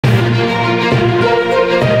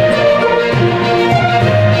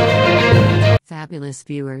fabulous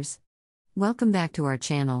viewers. Welcome back to our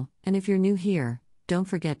channel, and if you're new here, don't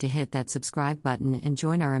forget to hit that subscribe button and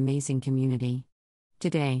join our amazing community.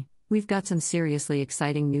 Today, we've got some seriously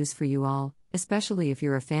exciting news for you all, especially if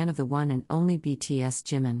you're a fan of the one and only BTS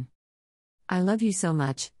Jimin. I love you so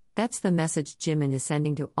much, that's the message Jimin is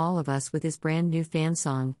sending to all of us with his brand new fan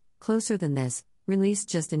song, Closer Than This, released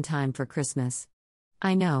just in time for Christmas.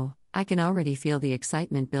 I know, I can already feel the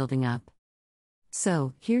excitement building up.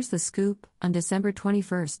 So, here's the scoop. On December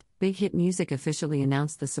 21st, Big Hit Music officially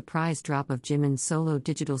announced the surprise drop of Jimin's solo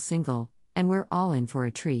digital single, and we're all in for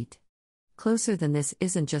a treat. Closer Than This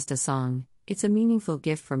isn't just a song, it's a meaningful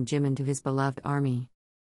gift from Jimin to his beloved ARMY.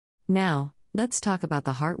 Now, let's talk about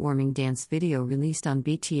the heartwarming dance video released on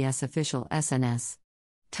BTS official SNS.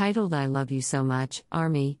 Titled I Love You So Much,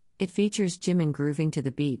 ARMY, it features Jimin grooving to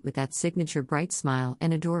the beat with that signature bright smile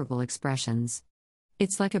and adorable expressions.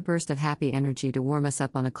 It's like a burst of happy energy to warm us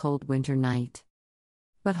up on a cold winter night.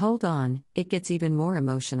 But hold on, it gets even more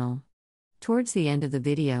emotional. Towards the end of the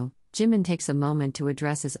video, Jimin takes a moment to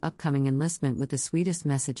address his upcoming enlistment with the sweetest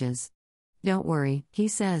messages. Don't worry, he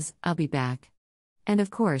says, I'll be back. And of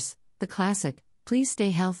course, the classic, please stay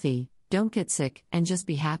healthy, don't get sick, and just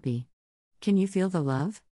be happy. Can you feel the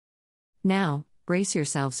love? Now, brace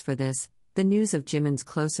yourselves for this. The news of Jimin's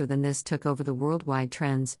Closer Than This took over the worldwide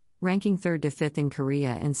trends, ranking 3rd to 5th in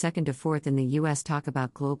Korea and 2nd to 4th in the US. Talk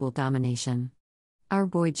about global domination. Our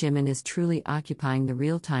boy Jimin is truly occupying the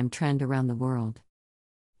real-time trend around the world.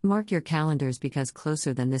 Mark your calendars because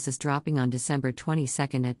Closer Than This is dropping on December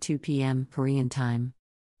 22nd at 2 p.m. Korean time.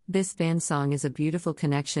 This fan song is a beautiful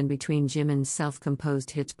connection between Jimin's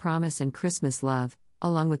self-composed hits Promise and Christmas Love,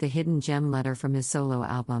 along with a hidden gem letter from his solo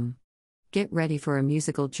album. Get ready for a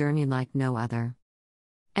musical journey like no other.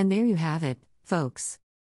 And there you have it, folks.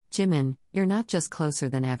 Jimin, you're not just closer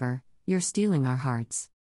than ever, you're stealing our hearts.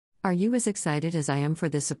 Are you as excited as I am for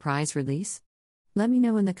this surprise release? Let me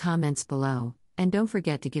know in the comments below, and don't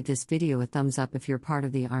forget to give this video a thumbs up if you're part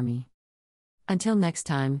of the ARMY. Until next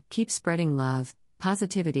time, keep spreading love,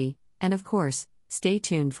 positivity, and of course, stay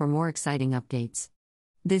tuned for more exciting updates.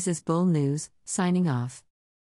 This is Bull News, signing off.